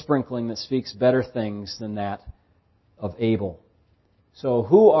blood of sprinkling that speaks better things than that of Abel." So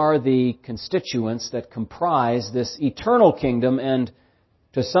who are the constituents that comprise this eternal kingdom? And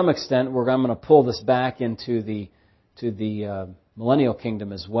to some extent, I'm going to pull this back into the millennial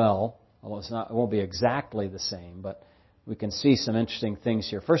kingdom as well. Although it won't be exactly the same, but we can see some interesting things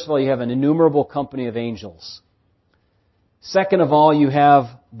here. First of all, you have an innumerable company of angels. Second of all, you have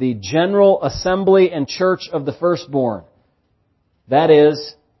the general assembly and church of the firstborn. That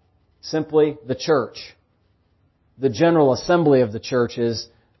is simply the church. The general assembly of the church is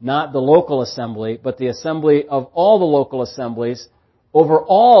not the local assembly, but the assembly of all the local assemblies over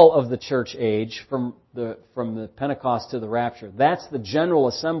all of the church age from the Pentecost to the rapture. That's the general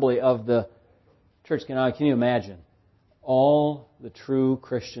assembly of the church. Can you imagine? All the true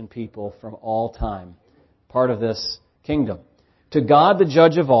Christian people from all time, part of this kingdom. To God, the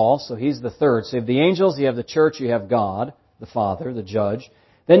judge of all, so He's the third. So you have the angels, you have the church, you have God, the Father, the judge.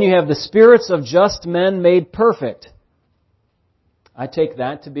 Then you have the spirits of just men made perfect. I take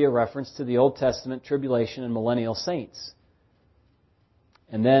that to be a reference to the Old Testament tribulation and millennial saints.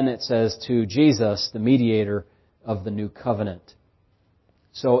 And then it says to Jesus, the mediator of the new covenant.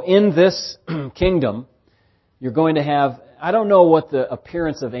 So in this kingdom, you're going to have, I don't know what the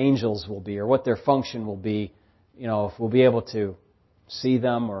appearance of angels will be or what their function will be, if we'll be able to see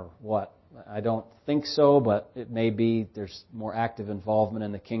them or what. I don't think so, but it may be there's more active involvement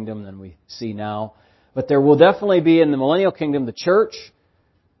in the kingdom than we see now. But there will definitely be in the millennial kingdom the church,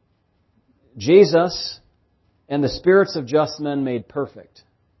 Jesus, and the spirits of just men made perfect.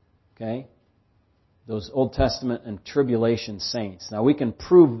 Okay? Those Old Testament and tribulation saints. Now we can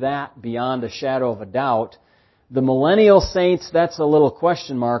prove that beyond a shadow of a doubt. The millennial saints, that's a little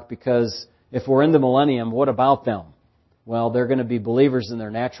question mark, because if we're in the millennium, what about them? Well, they're going to be believers in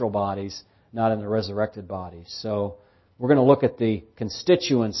their natural bodies, not in their resurrected bodies. So we're going to look at the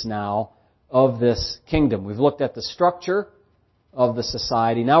constituents now of this kingdom. We've looked at the structure of the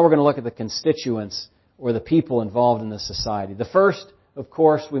society. Now we're going to look at the constituents, or the people involved in the society. The first, of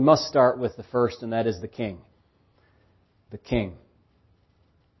course, we must start with the first, and that is the king. The king.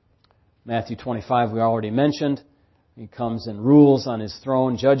 Matthew 25 we already mentioned. He comes and rules on His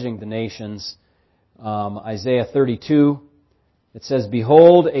throne, judging the nations. Isaiah 32, it says,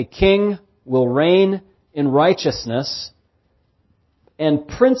 "Behold, a king will reign in righteousness, and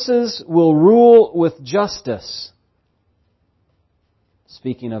princes will rule with justice."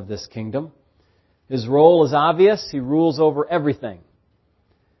 Speaking of this kingdom, His role is obvious. He rules over everything.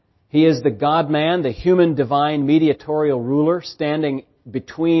 He is the God-man, the human divine mediatorial ruler, standing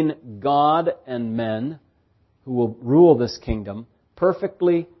between God and men, who will rule this kingdom,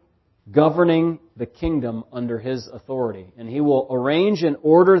 perfectly governing the kingdom under His authority. And He will arrange and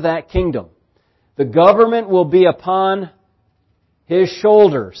order that kingdom. The government will be upon His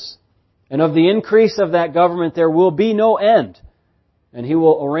shoulders. And of the increase of that government there will be no end. And He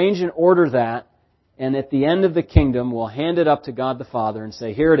will arrange and order that. And at the end of the kingdom, we'll hand it up to God the Father and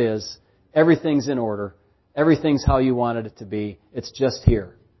say, here it is. Everything's in order. Everything's how you wanted it to be. It's just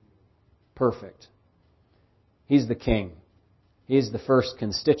here. Perfect. He's the king. He's the first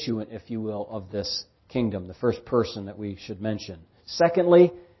constituent, if you will, of this kingdom, the first person that we should mention.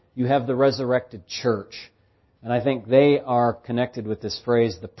 Secondly, you have the resurrected church. And I think they are connected with this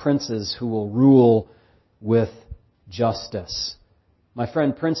phrase, the princes who will rule with justice. My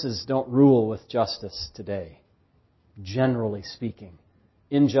friend, princes don't rule with justice today, generally speaking.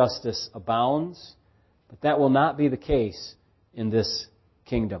 Injustice abounds, but that will not be the case in this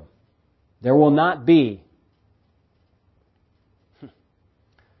kingdom. There will not be.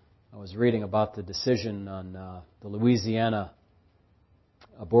 I was reading about the decision on the Louisiana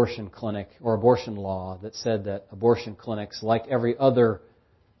abortion clinic or abortion law that said that abortion clinics, like every other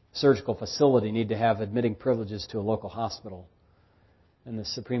surgical facility, need to have admitting privileges to a local hospital. And the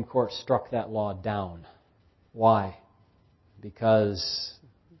Supreme Court struck that law down. Why? Because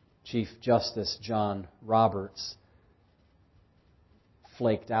Chief Justice John Roberts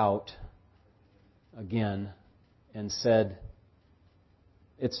flaked out again and said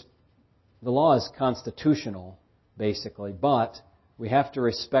the law is constitutional, basically, but we have to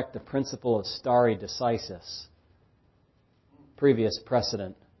respect the principle of stare decisis. Previous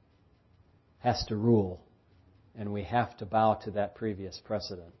precedent has to rule, and we have to bow to that previous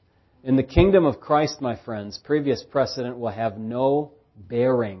precedent. In the kingdom of Christ, my friends, previous precedent will have no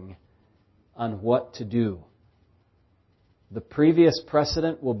bearing on what to do. The previous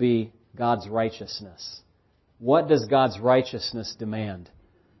precedent will be God's righteousness. What does God's righteousness demand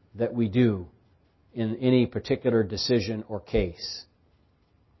that we do in any particular decision or case?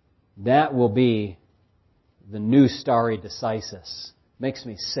 That will be the new stare decisis. Makes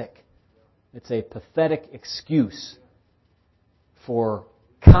me sick. It's a pathetic excuse for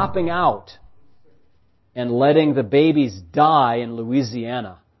copping out and letting the babies die in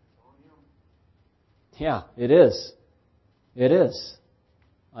Louisiana. Yeah, it is. It is.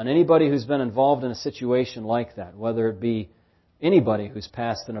 On anybody who's been involved in a situation like that, whether it be anybody who's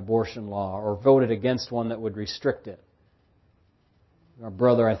passed an abortion law or voted against one that would restrict it. Our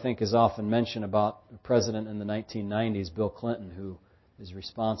brother, I think, has often mentioned about a president in the 1990s, Bill Clinton, who is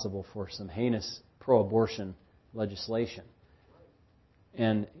responsible for some heinous pro-abortion legislation.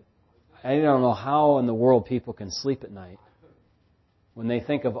 And I don't know how in the world people can sleep at night when they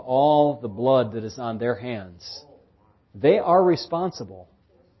think of all the blood that is on their hands. They are responsible.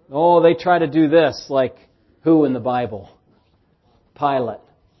 Oh, they try to do this, like who in the Bible? Pilate.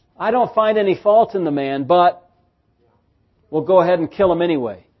 I don't find any fault in the man, but we'll go ahead and kill him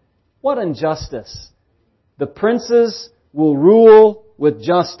anyway. What injustice. The princes will rule with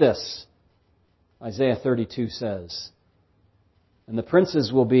justice, Isaiah 32 says. And the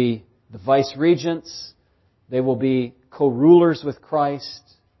princes will be the vice-regents. They will be co-rulers with Christ.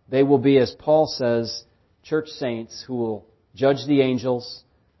 They will be, as Paul says, church saints who will judge the angels,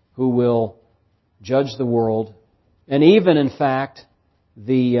 who will judge the world, and even, in fact,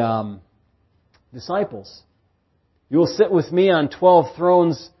 the disciples. You will sit with me on 12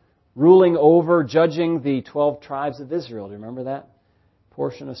 thrones, ruling over, judging the 12 tribes of Israel. Do you remember that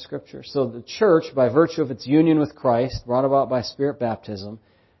portion of Scripture? So the church, by virtue of its union with Christ, brought about by Spirit baptism,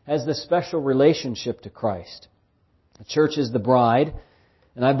 has this special relationship to Christ. The church is the bride,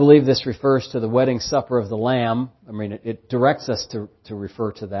 and I believe this refers to the wedding supper of the Lamb. I mean, it directs us to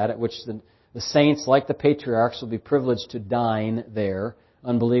refer to that, at which the saints, like the patriarchs, will be privileged to dine there.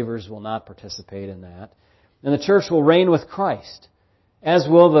 Unbelievers will not participate in that. And the church will reign with Christ, as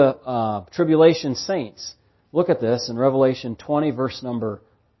will the tribulation saints. Look at this in Revelation 20, verse number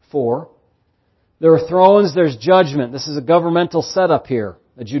 4. There are thrones, there's judgment. This is a governmental setup here,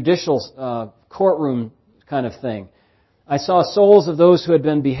 a judicial courtroom kind of thing. I saw souls of those who had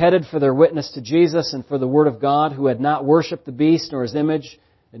been beheaded for their witness to Jesus and for the Word of God, who had not worshipped the beast nor his image,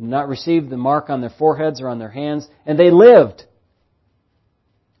 and had not received the mark on their foreheads or on their hands, and they lived.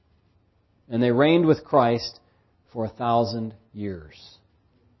 And they reigned with Christ for 1,000 years.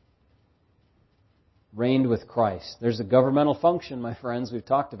 Reigned with Christ. There's a governmental function, my friends. We've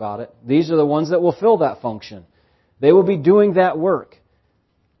talked about it. These are the ones that will fill that function. They will be doing that work.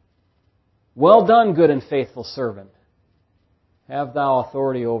 Well done, good and faithful servant. Have thou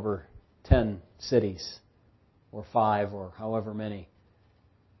authority over 10 cities, or 5, or however many,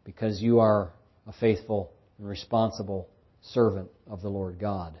 because you are a faithful and responsible servant of the Lord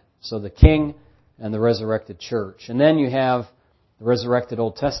God. So the King and the resurrected church. And then you have the resurrected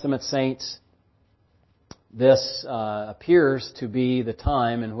Old Testament saints. This appears to be the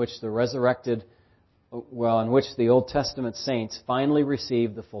time in which the Old Testament saints finally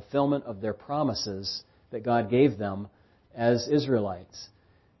received the fulfillment of their promises that God gave them as Israelites.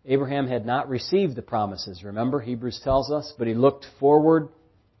 Abraham had not received the promises, remember, Hebrews tells us, but he looked forward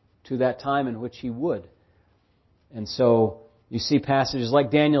to that time in which he would. And so you see passages like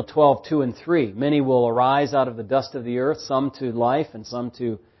Daniel 12, 2 and 3. Many will arise out of the dust of the earth, some to life and some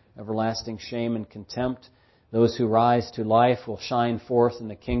to everlasting shame and contempt. Those who rise to life will shine forth in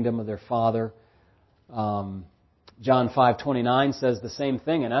the kingdom of their Father. John 5:29 says the same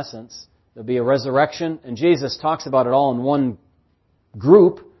thing in essence. There'll be a resurrection, and Jesus talks about it all in one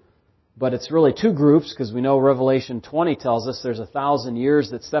group, but it's really two groups, because we know Revelation 20 tells us there's 1,000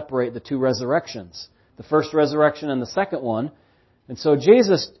 years that separate the two resurrections. The first resurrection and the second one. And so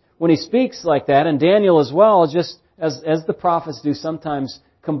Jesus, when He speaks like that, and Daniel as well, just as the prophets do sometimes,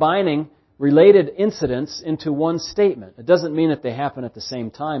 combining related incidents into one statement. It doesn't mean that they happen at the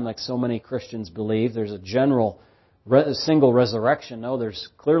same time like so many Christians believe. There's a general single resurrection. No, there's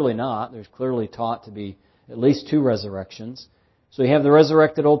clearly not. There's clearly taught to be at least two resurrections. So you have the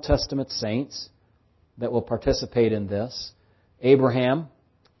resurrected Old Testament saints that will participate in this. Abraham,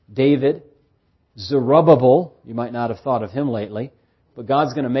 David, Zerubbabel, you might not have thought of him lately, but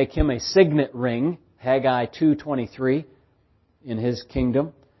God's going to make him a signet ring, Haggai 2:23, in His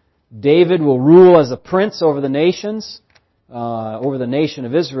kingdom. David will rule as a prince over the nations, over the nation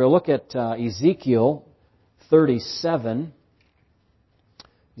of Israel. Look at Ezekiel 37.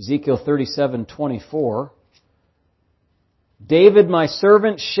 Ezekiel 37:24. David, my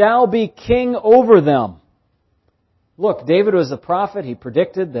servant, shall be king over them. Look, David was a prophet. He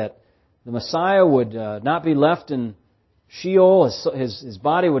predicted that the Messiah would not be left in Sheol. His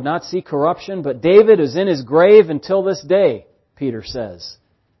body would not see corruption. But David is in his grave until this day, Peter says.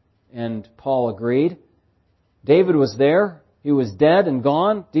 And Paul agreed. David was there. He was dead and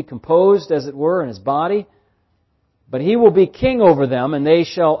gone, decomposed, as it were, in his body. But he will be king over them, and they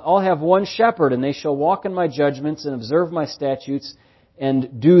shall all have one shepherd, and they shall walk in my judgments and observe my statutes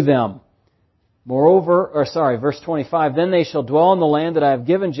and do them. Verse 25, then they shall dwell in the land that I have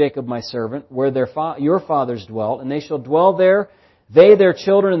given Jacob my servant, where your fathers dwelt, and they shall dwell there, they, their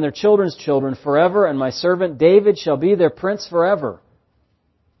children, and their children's children forever, and my servant David shall be their prince forever.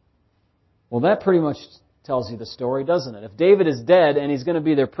 Well, that pretty much tells you the story, doesn't it? If David is dead and he's going to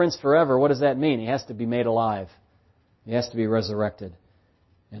be their prince forever, what does that mean? He has to be made alive. He has to be resurrected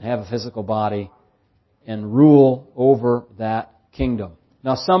and have a physical body and rule over that kingdom.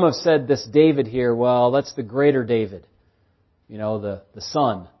 Now, some have said this David here, well, that's the greater David. You know, the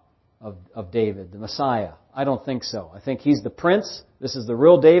son of David, the Messiah. I don't think so. I think he's the prince. This is the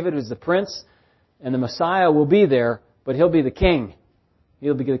real David who's the prince. And the Messiah will be there, but he'll be the king.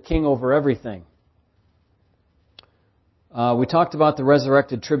 He'll be the king over everything. We talked about the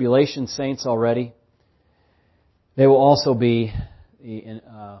resurrected tribulation saints already. They will also be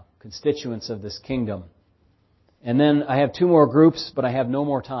the constituents of this kingdom. And then I have two more groups, but I have no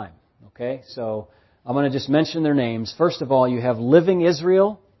more time. Okay, so I'm going to just mention their names. First of all, you have living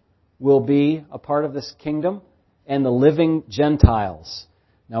Israel will be a part of this kingdom, and the living Gentiles.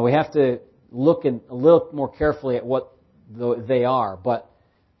 Now we have to look a little more carefully at what they are. But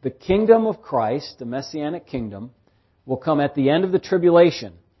the kingdom of Christ, the Messianic kingdom, will come at the end of the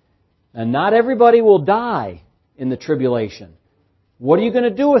tribulation. And not everybody will die in the tribulation. What are you going to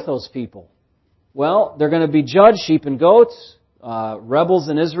do with those people? Well, they're going to be judged, sheep and goats, rebels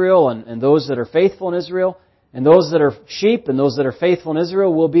in Israel and those that are faithful in Israel. And those that are sheep and those that are faithful in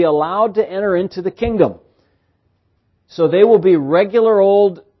Israel will be allowed to enter into the kingdom. So they will be regular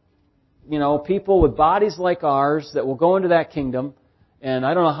old, people with bodies like ours that will go into that kingdom. And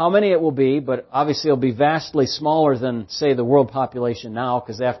I don't know how many it will be, but obviously it'll be vastly smaller than, say, the world population now,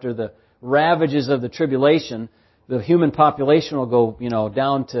 because after the ravages of the tribulation, the human population will go,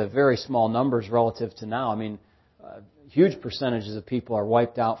 down to very small numbers relative to now. I mean, huge percentages of people are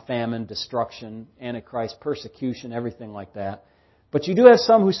wiped out, famine, destruction, Antichrist, persecution, everything like that. But you do have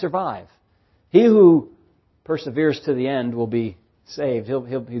some who survive. He who perseveres to the end will be saved.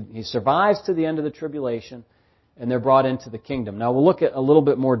 He survives to the end of the tribulation, and they're brought into the kingdom. Now, we'll look at a little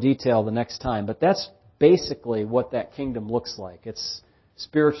bit more detail the next time, but that's basically what that kingdom looks like. It's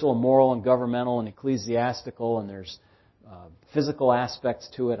spiritual and moral and governmental and ecclesiastical, and there's physical aspects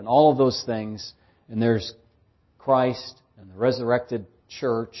to it and all of those things. And there's Christ and the resurrected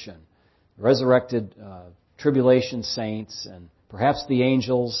church and the resurrected tribulation saints and perhaps the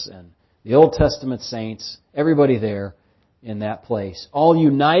angels and the Old Testament saints, everybody there in that place, all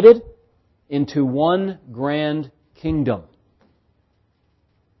united into one grand kingdom.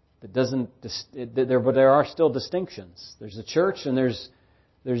 But there are still distinctions. There's the church and there's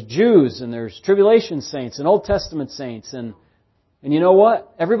Jews and there's tribulation saints and Old Testament saints and you know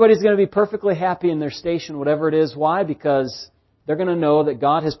what? Everybody's going to be perfectly happy in their station, whatever it is. Why? Because they're going to know that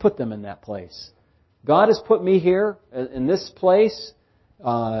God has put them in that place. God has put me here in this place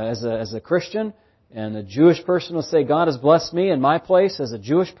as a Christian, and a Jewish person will say, God has blessed me in my place as a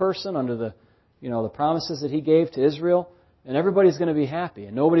Jewish person under the promises that He gave to Israel, and everybody's going to be happy,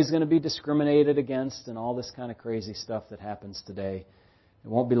 and nobody's going to be discriminated against, and all this kind of crazy stuff that happens today. It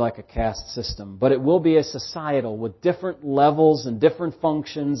won't be like a caste system, but it will be a societal with different levels and different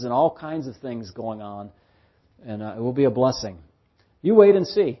functions and all kinds of things going on. And it will be a blessing. You wait and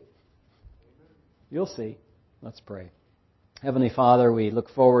see. You'll see. Let's pray. Heavenly Father, we look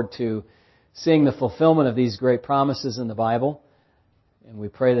forward to seeing the fulfillment of these great promises in the Bible. And we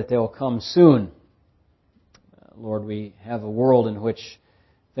pray that they will come soon. Lord, we have a world in which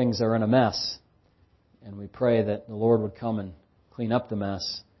things are in a mess. And we pray that the Lord would come and clean up the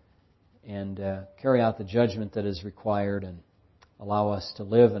mess and carry out the judgment that is required and allow us to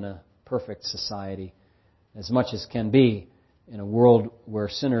live in a perfect society as much as can be in a world where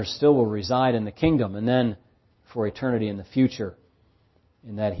sinners still will reside in the kingdom and then for eternity in the future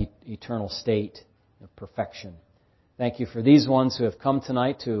in that eternal state of perfection. Thank you for these ones who have come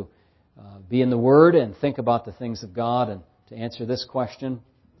tonight to be in the Word and think about the things of God and to answer this question,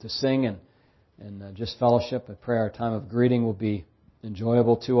 to sing and just fellowship. I pray our time of greeting will be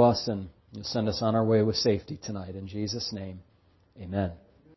enjoyable to us and you'll send us on our way with safety tonight. In Jesus' name, amen.